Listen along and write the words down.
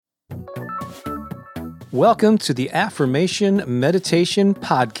Welcome to the Affirmation Meditation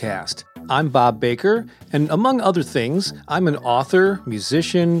Podcast. I'm Bob Baker, and among other things, I'm an author,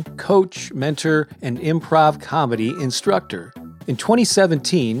 musician, coach, mentor, and improv comedy instructor. In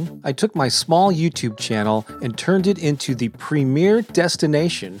 2017, I took my small YouTube channel and turned it into the premier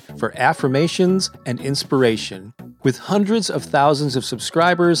destination for affirmations and inspiration, with hundreds of thousands of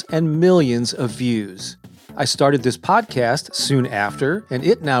subscribers and millions of views. I started this podcast soon after, and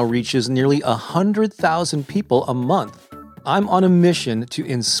it now reaches nearly 100,000 people a month. I'm on a mission to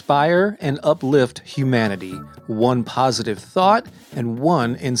inspire and uplift humanity, one positive thought and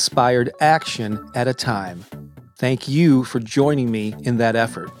one inspired action at a time. Thank you for joining me in that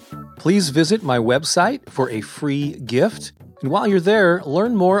effort. Please visit my website for a free gift. And while you're there,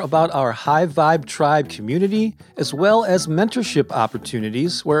 learn more about our High Vibe Tribe community, as well as mentorship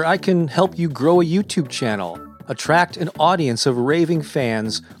opportunities where I can help you grow a YouTube channel, attract an audience of raving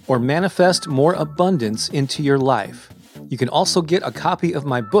fans, or manifest more abundance into your life. You can also get a copy of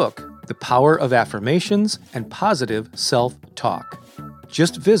my book, The Power of Affirmations and Positive Self-Talk.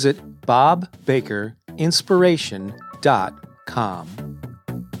 Just visit bobbakerinspiration.com.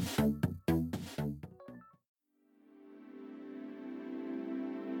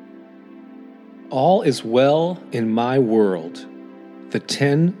 All is well in my world. The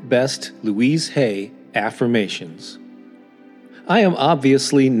 10 best Louise Hay affirmations. I am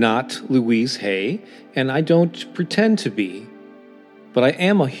obviously not Louise Hay, and I don't pretend to be. But I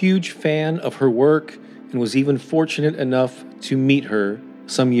am a huge fan of her work and was even fortunate enough to meet her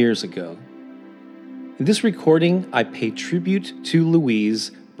some years ago. In this recording, I pay tribute to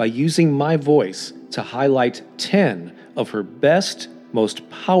Louise by using my voice to highlight 10 of her best, most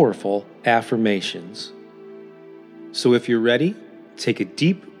powerful affirmations. So if you're ready, take a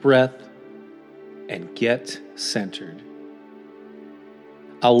deep breath and get centered.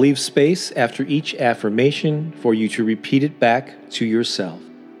 I'll leave space after each affirmation for you to repeat it back to yourself.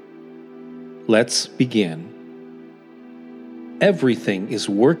 Let's begin. Everything is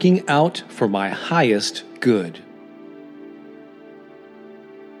working out for my highest good.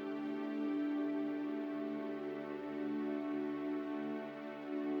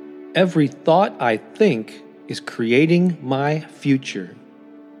 Every thought I think is creating my future.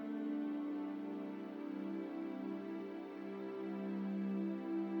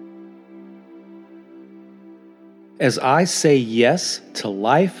 As I say yes to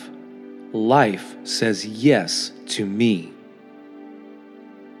life, life says yes to me.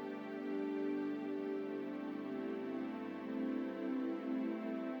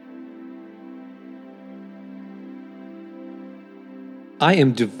 I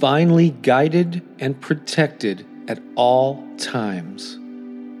am divinely guided and protected at all times.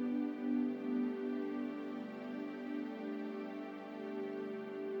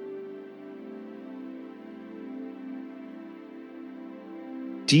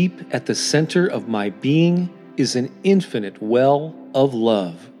 Deep at the center of my being is an infinite well of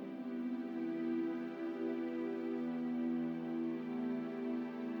love.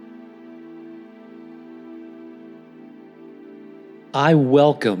 I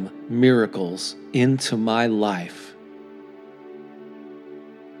welcome miracles into my life.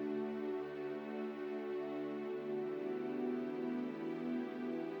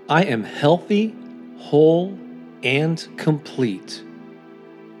 I am healthy, whole, and complete.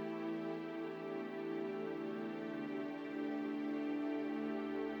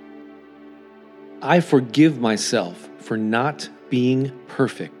 I forgive myself for not being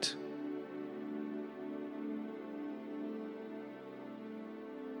perfect.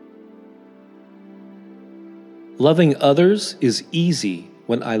 Loving others is easy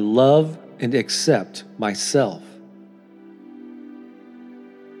when I love and accept myself.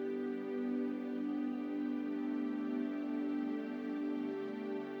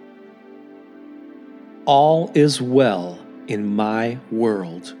 All is well in my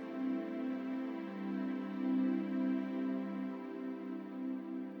world.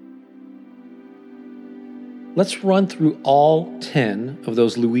 Let's run through all 10 of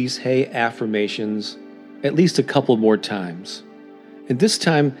those Louise Hay affirmations at least a couple more times. And this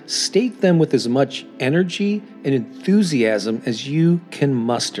time, state them with as much energy and enthusiasm as you can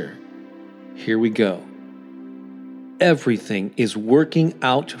muster. Here we go. Everything is working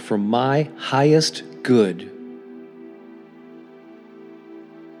out for my highest good.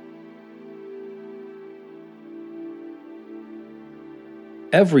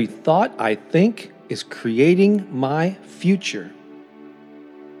 Every thought I think is creating my future.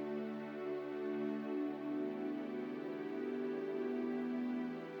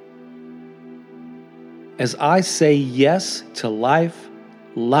 As I say yes to life,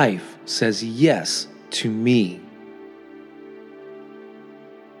 life says yes to me.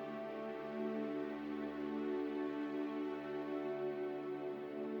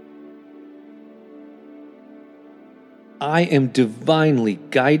 I am divinely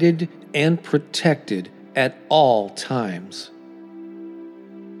guided and protected at all times.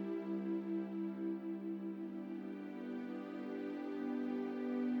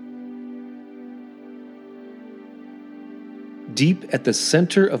 Deep at the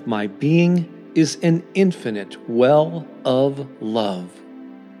center of my being is an infinite well of love.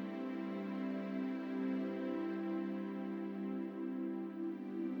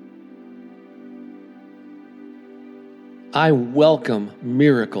 I welcome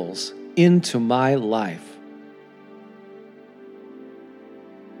miracles into my life.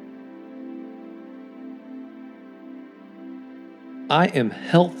 I am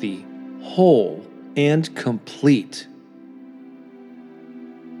healthy, whole, and complete.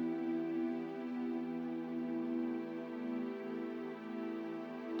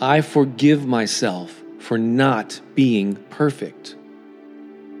 I forgive myself for not being perfect.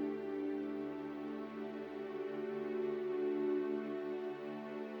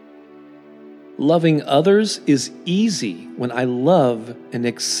 Loving others is easy when I love and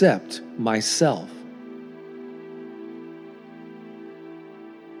accept myself.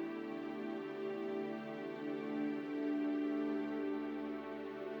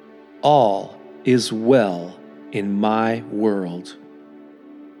 All is well in my world.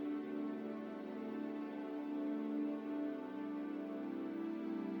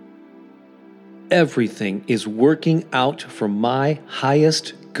 Everything is working out for my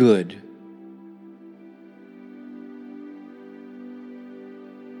highest good.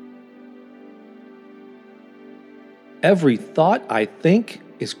 Every thought I think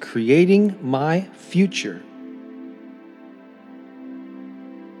is creating my future.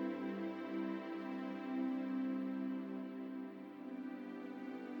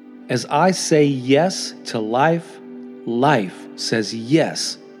 As I say yes to life, life says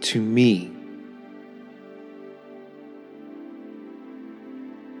yes to me.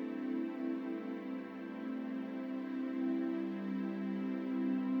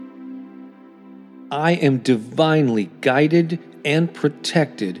 I am divinely guided and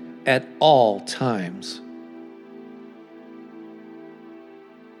protected at all times.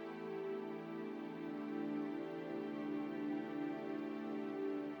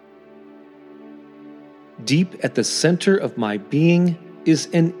 Deep at the center of my being is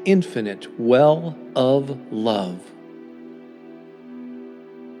an infinite well of love.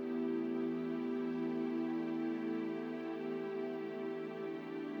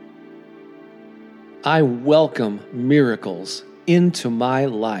 I welcome miracles into my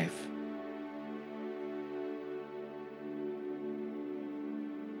life.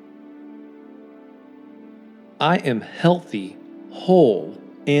 I am healthy, whole,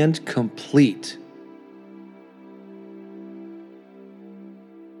 and complete.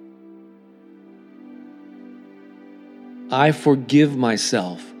 I forgive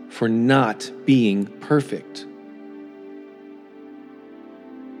myself for not being perfect.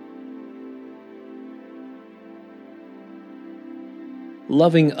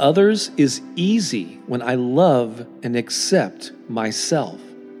 Loving others is easy when I love and accept myself.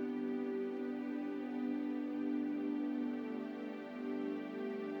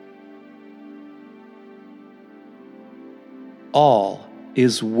 All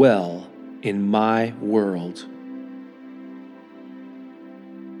is well in my world.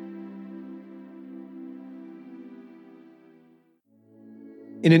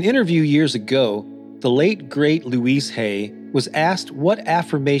 In an interview years ago, the late great Louise Hay was asked what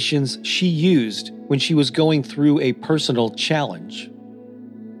affirmations she used when she was going through a personal challenge.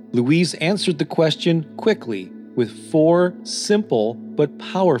 Louise answered the question quickly with 4 simple but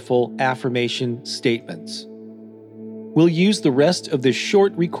powerful affirmation statements. We'll use the rest of this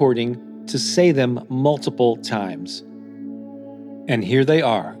short recording to say them multiple times. And here they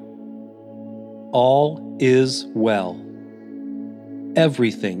are. All is well.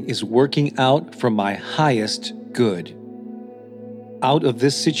 Everything is working out for my highest good. Out of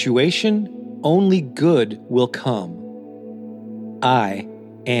this situation, only good will come. I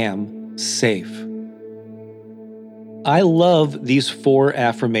am safe. I love these 4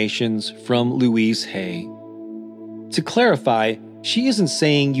 affirmations from Louise Hay. To clarify, she isn't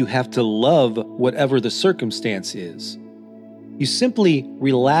saying you have to love whatever the circumstance is. You simply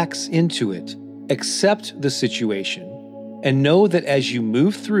relax into it, accept the situation, and know that as you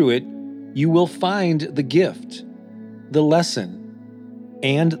move through it, you will find the gift, the lesson,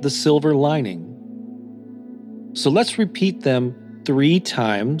 and the silver lining. So let's repeat them 3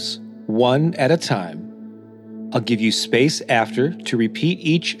 times, one at a time. I'll give you space after to repeat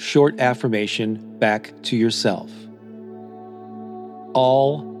each short affirmation back to yourself.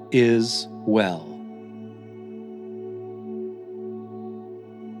 All is well.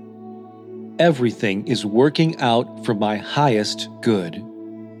 Everything is working out for my highest good.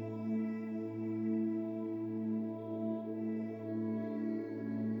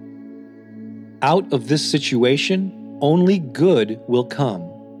 Out of this situation, only good will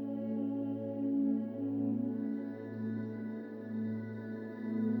come.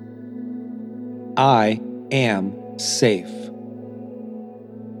 I am safe.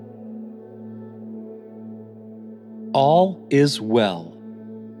 All is well.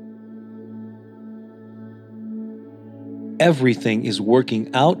 Everything is working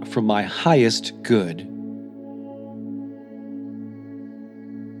out for my highest good.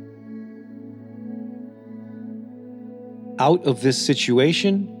 Out of this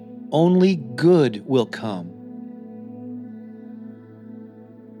situation, only good will come.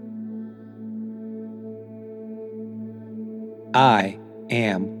 I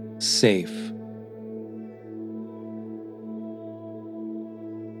am safe.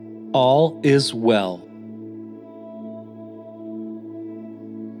 All is well.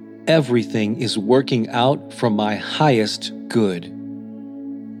 Everything is working out for my highest good.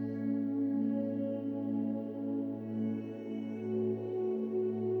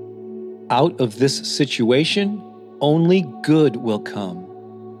 Out of this situation, only good will come.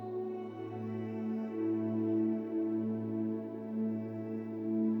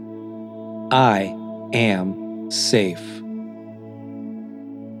 I am safe.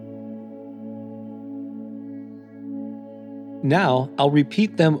 Now I'll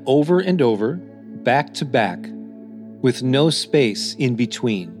repeat them over and over, back to back, with no space in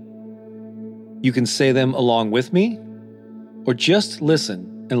between. You can say them along with me, or just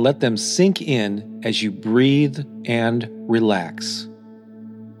listen and let them sink in as you breathe and relax.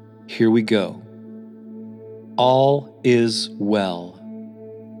 Here we go. All is well.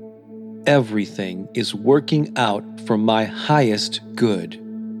 Everything is working out for my highest good.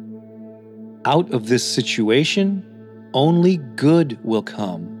 Out of this situation, only good will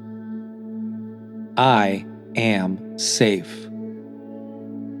come. I am safe.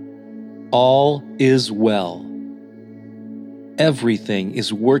 All is well. Everything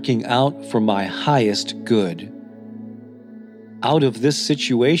is working out for my highest good. Out of this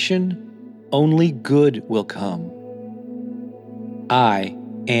situation, only good will come. I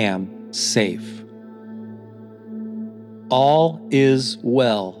am safe. All is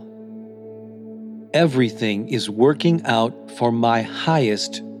well. Everything is working out for my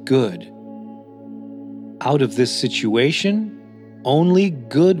highest good. Out of this situation, only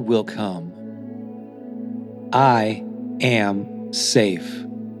good will come. I am safe.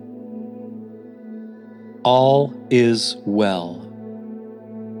 All is well.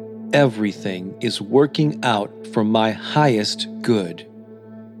 Everything is working out for my highest good.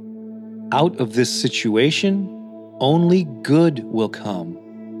 Out of this situation, only good will come.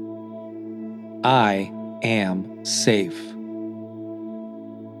 I am safe.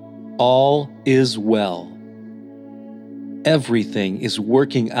 All is well. Everything is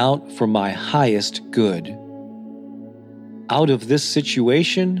working out for my highest good. Out of this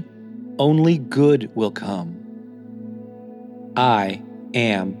situation, only good will come. I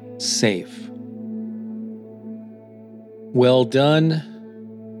am safe. Well done.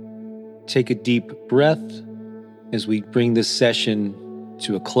 Take a deep breath as we bring this session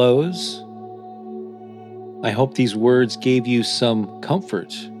to a close. I hope these words gave you some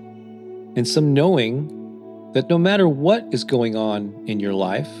comfort and some knowing that no matter what is going on in your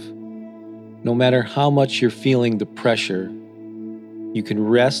life, no matter how much you're feeling the pressure, you can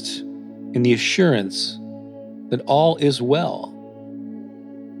rest in the assurance that all is well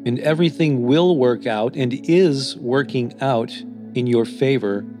and everything will work out and is working out in your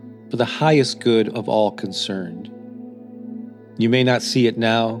favor for the highest good of all concerned. You may not see it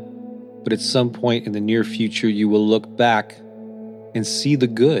now, but at some point in the near future, you will look back and see the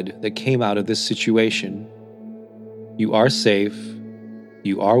good that came out of this situation. You are safe.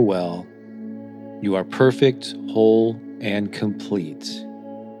 You are well. You are perfect, whole, and complete.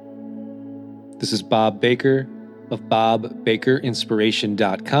 This is Bob Baker of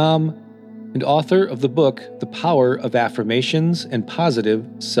BobBakerInspiration.com and author of the book, The Power of Affirmations and Positive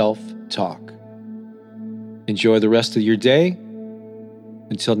Self-Talk. Enjoy the rest of your day.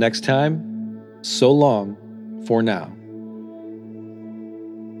 Until next time, so long for now.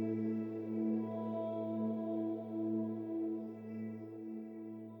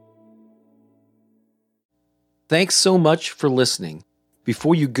 Thanks so much for listening.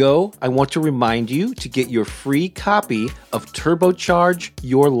 Before you go, I want to remind you to get your free copy of Turbocharge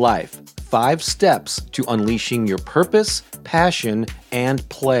Your Life: 5 Steps to Unleashing Your Purpose, Passion, and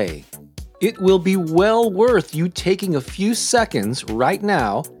Play. It will be well worth you taking a few seconds right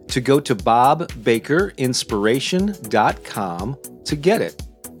now to go to bobbakerinspiration.com to get it.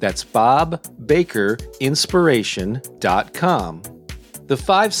 That's bobbakerinspiration.com. The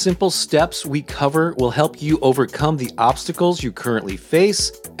 5 simple steps we cover will help you overcome the obstacles you currently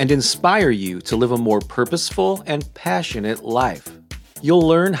face and inspire you to live a more purposeful and passionate life. You'll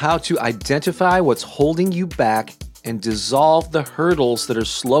learn how to identify what's holding you back and dissolve the hurdles that are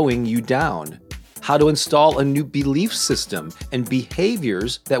slowing you down, how to install a new belief system and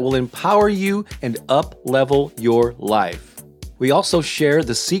behaviors that will empower you and up-level your life. We also share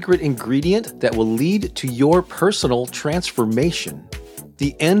the secret ingredient that will lead to your personal transformation.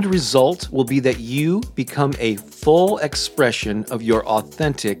 The end result will be that you become a full expression of your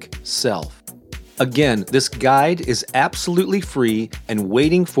authentic self. Again, this guide is absolutely free and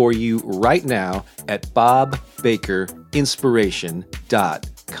waiting for you right now at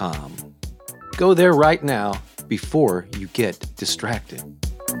bobbakerinspiration.com. Go there right now before you get distracted.